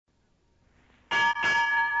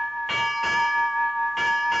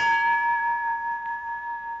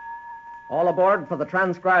All aboard for the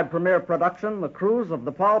transcribed premiere production, The Cruise of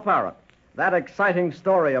the Parrot. That exciting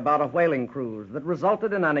story about a whaling cruise that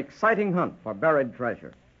resulted in an exciting hunt for buried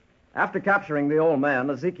treasure. After capturing the old man,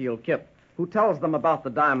 Ezekiel Kipp, who tells them about the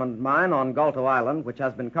diamond mine on Galto Island, which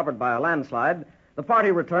has been covered by a landslide, the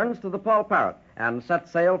party returns to the Parrot and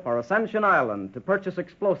sets sail for Ascension Island to purchase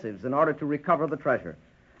explosives in order to recover the treasure.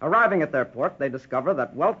 Arriving at their port, they discover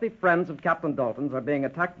that wealthy friends of Captain Dalton's are being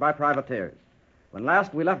attacked by privateers. When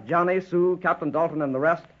last we left Johnny, Sue, Captain Dalton, and the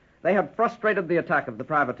rest, they had frustrated the attack of the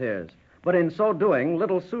privateers. But in so doing,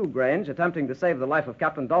 little Sue Grange, attempting to save the life of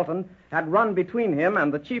Captain Dalton, had run between him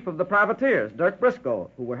and the chief of the privateers, Dirk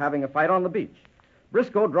Briscoe, who were having a fight on the beach.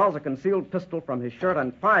 Briscoe draws a concealed pistol from his shirt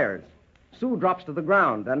and fires. Sue drops to the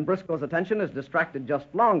ground, and Briscoe's attention is distracted just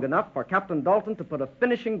long enough for Captain Dalton to put a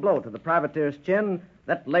finishing blow to the privateer's chin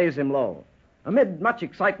that lays him low. Amid much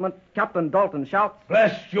excitement, Captain Dalton shouts,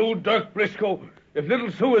 "Bless you, Dirk Briscoe! If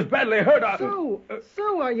little Sue is badly hurt,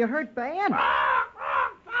 Sue, are you hurt bad?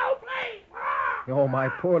 Foul play! Oh, my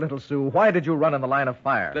poor little Sue. Why did you run in the line of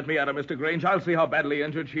fire? Let me at her, Mr. Grange. I'll see how badly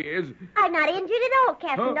injured she is. I'm not injured at all,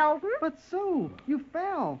 Captain Dalton. But, Sue, you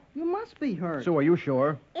fell. You must be hurt. Sue, are you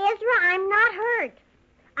sure? Ezra, I'm not hurt.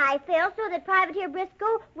 I fell so that Privateer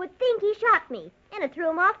Briscoe would think he shot me, and it threw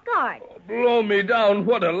him off guard. Oh, blow me down.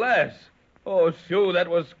 What a lass. Oh, Sue, that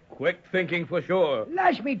was quick thinking for sure.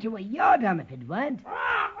 Lash me to a yardarm if it weren't.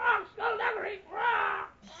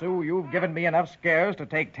 Sue, you've given me enough scares to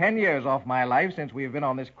take 10 years off my life since we've been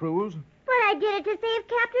on this cruise. But I did it to save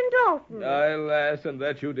Captain Dalton. Aye, lass, and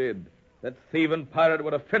that you did. That thieving pirate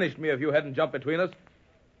would have finished me if you hadn't jumped between us.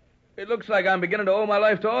 It looks like I'm beginning to owe my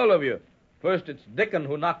life to all of you. First, it's Dickon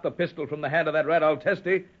who knocked the pistol from the hand of that rat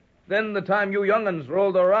Altesti. Then the time you young'uns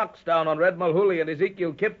rolled the rocks down on Red Mulhooley and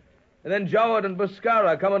Ezekiel Kipp. And then Jowett and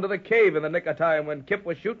Buscara come into the cave in the nick of time when Kipp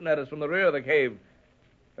was shooting at us from the rear of the cave.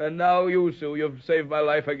 And now you, Sue, you've saved my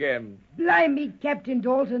life again. Blimey, Captain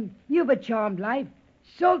Dalton, you've a charmed life.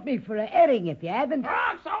 Salt me for a herring if you haven't.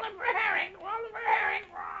 Salt him for a herring! Salt him for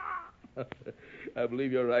a herring! I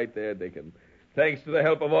believe you're right there, Dickon. Thanks to the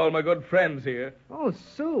help of all my good friends here. Oh,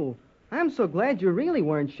 Sue, I'm so glad you really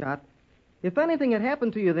weren't shot. If anything had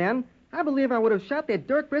happened to you then, I believe I would have shot that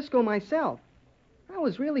Dirk Briscoe myself. I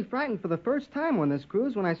was really frightened for the first time on this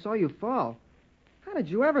cruise when I saw you fall. How did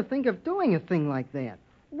you ever think of doing a thing like that?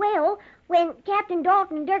 Well, when Captain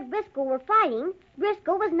Dalton and Dirk Briscoe were fighting,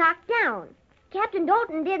 Briscoe was knocked down. Captain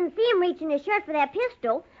Dalton didn't see him reach in his shirt for that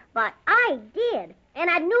pistol, but I did, and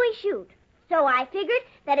I knew he'd shoot. So I figured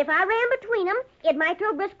that if I ran between them, it might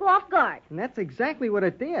throw Briscoe off guard. And that's exactly what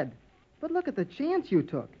it did. But look at the chance you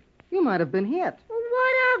took. You might have been hit. Well,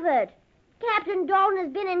 what of it? Captain Dalton has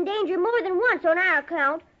been in danger more than once on our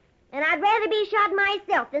account, and I'd rather be shot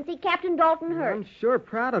myself than see Captain Dalton hurt. I'm sure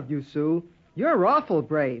proud of you, Sue. You're awful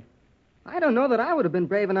brave. I don't know that I would have been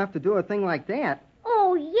brave enough to do a thing like that.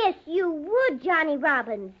 Oh, yes, you would, Johnny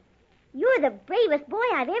Robbins. You're the bravest boy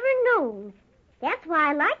I've ever known. That's why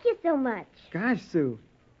I like you so much. Gosh, Sue,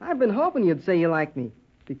 I've been hoping you'd say you like me,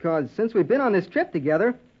 because since we've been on this trip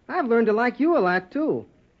together, I've learned to like you a lot, too.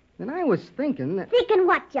 And I was thinking that... Thinking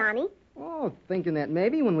what, Johnny? Oh, thinking that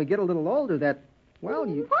maybe when we get a little older that, well,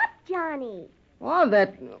 you... What, Johnny? Oh,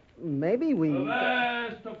 that maybe we...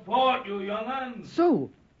 Avast to port, you young'uns! Sue,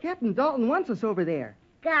 Captain Dalton wants us over there.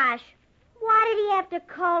 Gosh, why did he have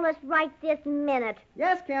to call us right this minute?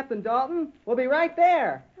 Yes, Captain Dalton. We'll be right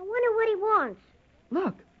there. I wonder what he wants.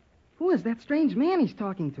 Look, who is that strange man he's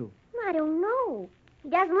talking to? I don't know. He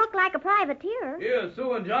doesn't look like a privateer. Here,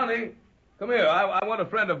 Sue and Johnny. Come here. I want a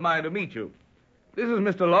friend of mine to meet you. This is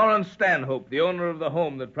Mr. Lawrence Stanhope, the owner of the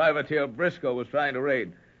home that Privateer Briscoe was trying to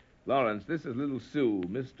raid. Lawrence, this is little Sue,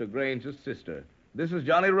 Mr. Grange's sister. This is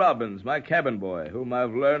Johnny Robbins, my cabin boy, whom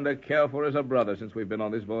I've learned to care for as a brother since we've been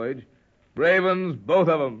on this voyage. Brave uns, both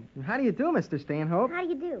of them. How do you do, Mr. Stanhope? How do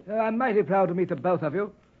you do? I'm mighty proud to meet the both of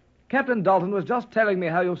you. Captain Dalton was just telling me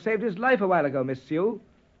how you saved his life a while ago, Miss Sue.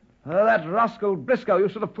 That rascal Briscoe, you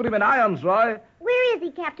should have put him in irons, Roy. Where is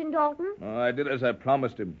he, Captain Dalton? Oh, I did as I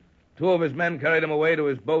promised him. 2 of his men carried him away to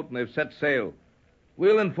his boat, and they've set sail.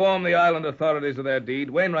 We'll inform the island authorities of their deed.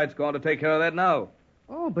 Wainwright's going to take care of that now.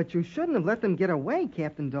 Oh, but you shouldn't have let them get away,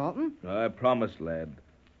 Captain Dalton. I promised, lad.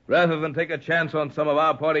 Rather than take a chance on some of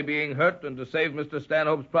our party being hurt and to save Mr.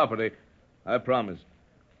 Stanhope's property, I promised.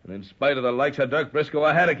 And in spite of the likes of Dirk Briscoe,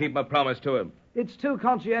 I had to keep my promise to him. It's too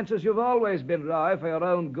conscientious you've always been, Roy, for your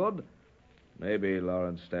own good. Maybe,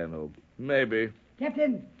 Lawrence Stanhope. Maybe.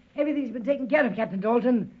 Captain, everything's been taken care of, Captain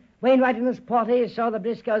Dalton. Wainwright and his party saw the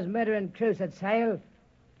Briscoes' murdering crew set sail.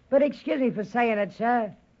 But excuse me for saying it,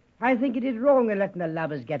 sir. I think you did wrong in letting the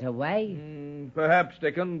lubbers get away. Perhaps,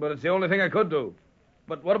 Dickon, but it's the only thing I could do.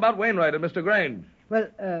 But what about Wainwright and Mr. Grange?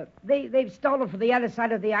 Well, they've stolen from the other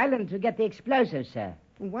side of the island to get the explosives, sir.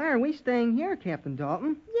 Why are we staying here, Captain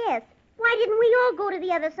Dalton? Yes. Why didn't we all go to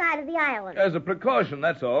the other side of the island? As a precaution,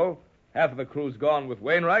 that's all. Half of the crew's gone with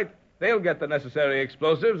Wainwright. They'll get the necessary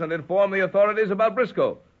explosives and inform the authorities about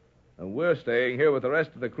Briscoe. And we're staying here with the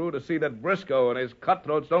rest of the crew to see that Briscoe and his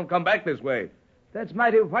cutthroats don't come back this way. That's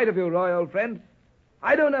mighty white of you, Roy, old friend.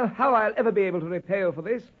 I don't know how I'll ever be able to repay you for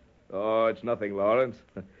this. Oh, it's nothing, Lawrence.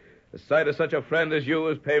 The sight of such a friend as you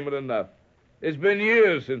is payment enough. It's been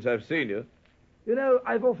years since I've seen you. You know,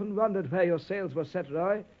 I've often wondered where your sails were set,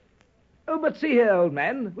 Roy. Oh, but see here, old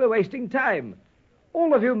man, we're wasting time.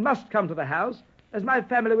 All of you must come to the house, as my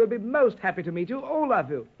family will be most happy to meet you, all of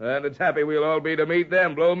you. And it's happy we'll all be to meet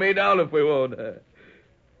them. Blow me down if we won't.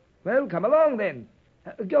 Well, come along, then.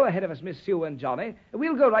 Go ahead of us, Miss Sue and Johnny.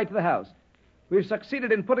 We'll go right to the house. We've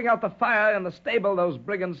succeeded in putting out the fire in the stable those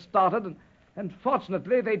brigands started, and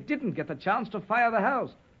fortunately they didn't get the chance to fire the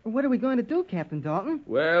house. What are we going to do, Captain Dalton?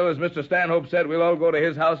 Well, as Mr. Stanhope said, we'll all go to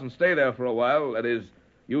his house and stay there for a while. That is,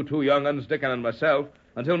 you two young uns, Dickon and myself,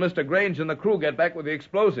 until Mr. Grange and the crew get back with the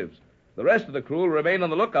explosives. The rest of the crew will remain on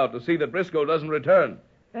the lookout to see that Briscoe doesn't return.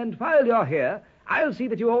 And while you're here, I'll see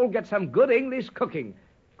that you all get some good English cooking.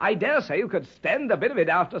 I dare say you could stand a bit of it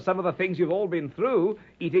after some of the things you've all been through,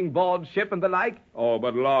 eating board ship and the like. Oh,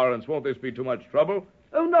 but Lawrence, won't this be too much trouble?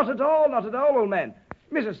 Oh, not at all, old man.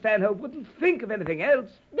 Mrs. Stanhope wouldn't think of anything else.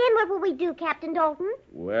 Then what will we do, Captain Dalton?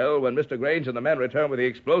 Well, when Mr. Grange and the men return with the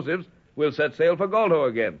explosives, we'll set sail for Goldo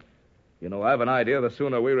again. You know, I've an idea the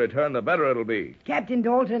sooner we return, the better it'll be. Captain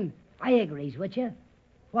Dalton, I agrees with you.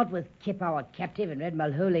 What with Kip, our captive, and Red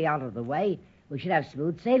Mulhooley out of the way, we should have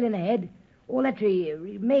smooth sailing ahead. All that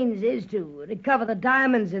remains is to recover the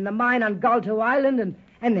diamonds in the mine on Goldo Island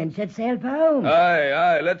and then set sail for home.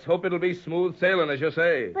 Aye. Let's hope it'll be smooth sailing, as you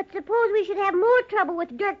say. But suppose we should have more trouble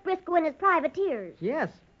with Dirk Briscoe and his privateers. Yes,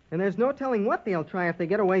 and there's no telling what they'll try if they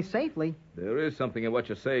get away safely. There is something in what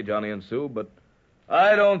you say, Johnny and Sue, but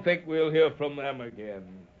I don't think we'll hear from them again.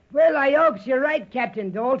 Well, I hopes you're right,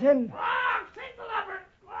 Captain Dalton.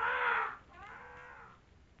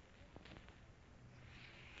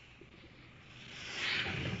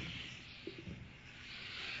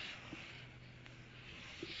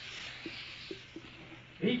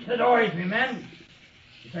 Beach the dories, me men.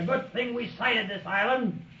 It's a good thing we sighted this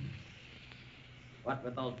island. What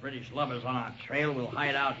with those British lubbers on our trail, we'll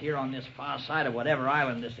hide out here on this far side of whatever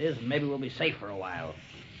island this is, and maybe we'll be safe for a while.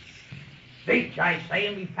 Beach, I say,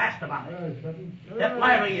 and be fast about it. Step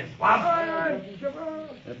lively, you swab.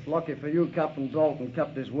 It's lucky for you Captain Dalton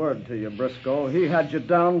kept his word to you, Briscoe. He had you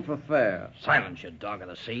down for fair. Silence, you dog of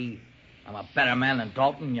the sea. I'm a better man than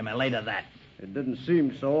Dalton, you may lay to that. It didn't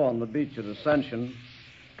seem so on the beach at Ascension.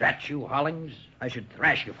 Drat you, Hollings. I should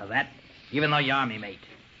thrash you for that, even though you're army mate.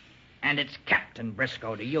 And it's Captain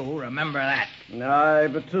Briscoe to you, remember that. Aye,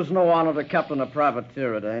 but 'tis no honor to captain a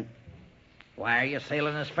privateer, it ain't. Why are you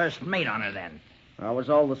sailing as first mate on her, then? I was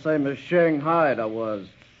all the same as Shanghai, I was.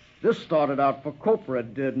 This started out for Cooper,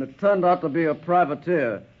 it did, and it turned out to be a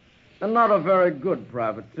privateer. And not a very good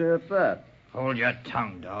privateer at that. Hold your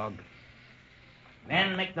tongue, dog.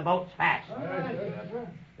 Men, make the boats fast.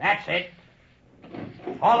 That's it.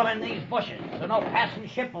 Haul them in these bushes so no passing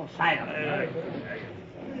ship will sight them.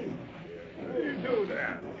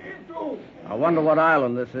 I wonder what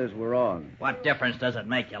island this is we're on. What difference does it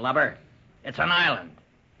make, you lubber? It's an island.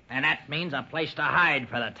 And that means a place to hide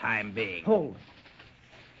for the time being. Hold.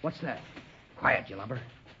 What's that? Quiet, you lubber.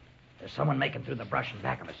 There's someone making through the brush in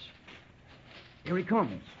back of us. Here he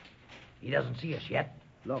comes. He doesn't see us yet.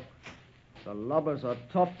 Look, the lubber's a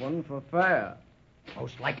tough one for fair.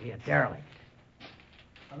 Most likely a derelict.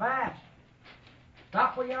 Avast!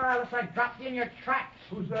 Stop where you are, unless I drop you in your tracks.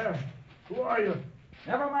 Who's there? Who are you?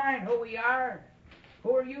 Never mind who we are.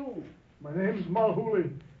 Who are you? My name's Mulhooley,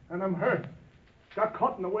 and I'm hurt. Got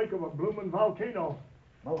caught in the wake of a bloomin' volcano.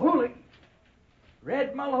 Mulhooley?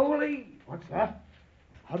 Red Mulhooley? What's that?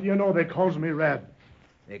 How do you know they calls me Red?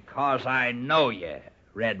 Because I know you,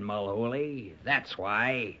 Red Mulhooley. That's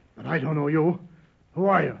why. But I don't know you. Who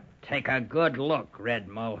are you? Take a good look, Red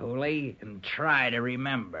Mulhooley, and try to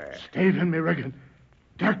remember. Stave in me rigging.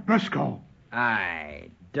 Dirk Briscoe.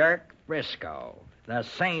 Aye, Dirk Briscoe. The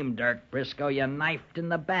same Dirk Briscoe you knifed in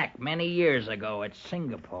the back many years ago at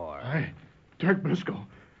Singapore. Aye, Dirk Briscoe.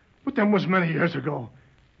 But them was many years ago.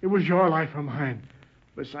 It was your life or mine.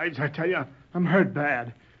 Besides, I tell you, I'm hurt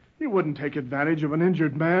bad. You wouldn't take advantage of an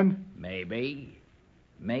injured man. Maybe.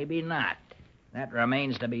 Maybe not. That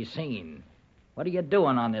remains to be seen. What are you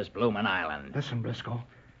doing on this bloomin' island? Listen, Briscoe.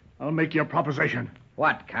 I'll make you a proposition.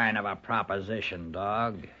 What kind of a proposition,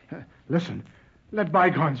 dog? Listen. Let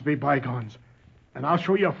bygones be bygones, and I'll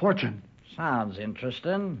show you a fortune. Sounds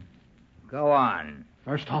interesting. Go on.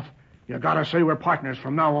 First off, you gotta say we're partners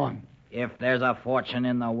from now on. If there's a fortune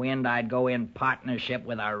in the wind, I'd go in partnership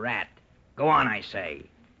with a rat. Go on, I say.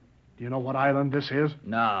 Do you know what island this is?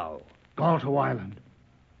 No. Galto Island.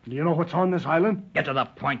 Do you know what's on this island? Get to the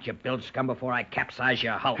point, you bilge scum, before I capsize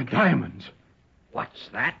your hulk. Diamonds. What's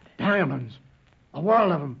that? Diamonds. A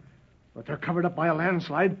world of them. But they're covered up by a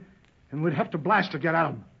landslide, and we'd have to blast to get at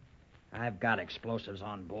them. I've got explosives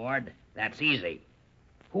on board. That's easy.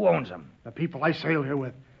 Who owns them? The people I sail here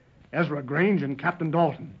with. Ezra Grange and Captain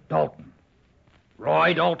Dalton. Dalton.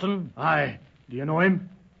 Roy Dalton? Aye. Do you know him?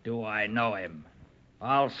 Do I know him?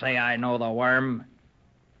 I'll say I know the worm.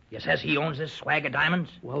 You says he owns this swag of diamonds?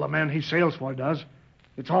 Well, the man he sails for does.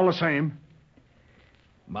 It's all the same.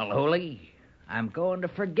 Mulhooley, I'm going to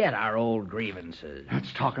forget our old grievances.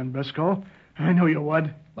 That's talking, Briscoe. I knew you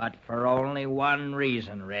would. But for only one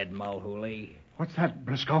reason, Red Mulhooley. What's that,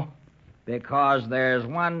 Briscoe? Because there's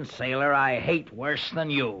one sailor I hate worse than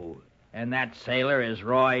you, and that sailor is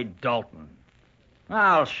Roy Dalton.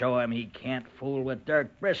 I'll show him he can't fool with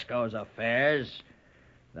Dirk Briscoe's affairs.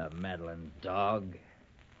 The meddling dog.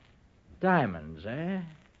 Diamonds, eh?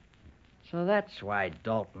 So that's why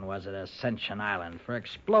Dalton was at Ascension Island, for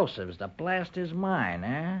explosives to blast his mine,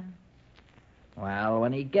 eh? Well,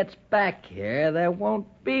 when he gets back here, there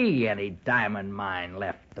won't be any diamond mine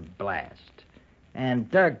left to blast. And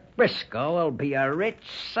Dirk Briscoe will be a rich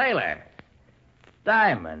sailor.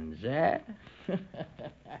 Diamonds, eh?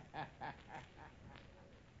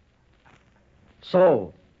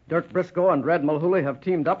 So, Dirk Briscoe and Red Mulhooley have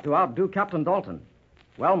teamed up to outdo Captain Dalton.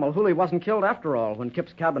 Well, Mulhooley wasn't killed after all when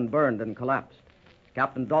Kip's cabin burned and collapsed.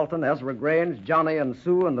 Captain Dalton, Ezra Grange, Johnny and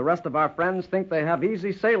Sue, and the rest of our friends think they have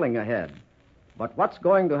easy sailing ahead. But what's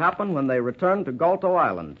going to happen when they return to Galto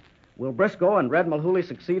Island? Will Briscoe and Red Mulhooley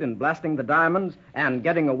succeed in blasting the diamonds and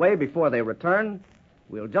getting away before they return?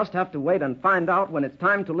 We'll just have to wait and find out when it's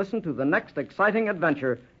time to listen to the next exciting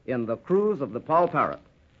adventure in the cruise of the Paul Parrot.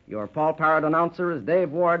 Your Paul Parrot announcer is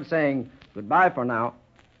Dave Ward saying goodbye for now.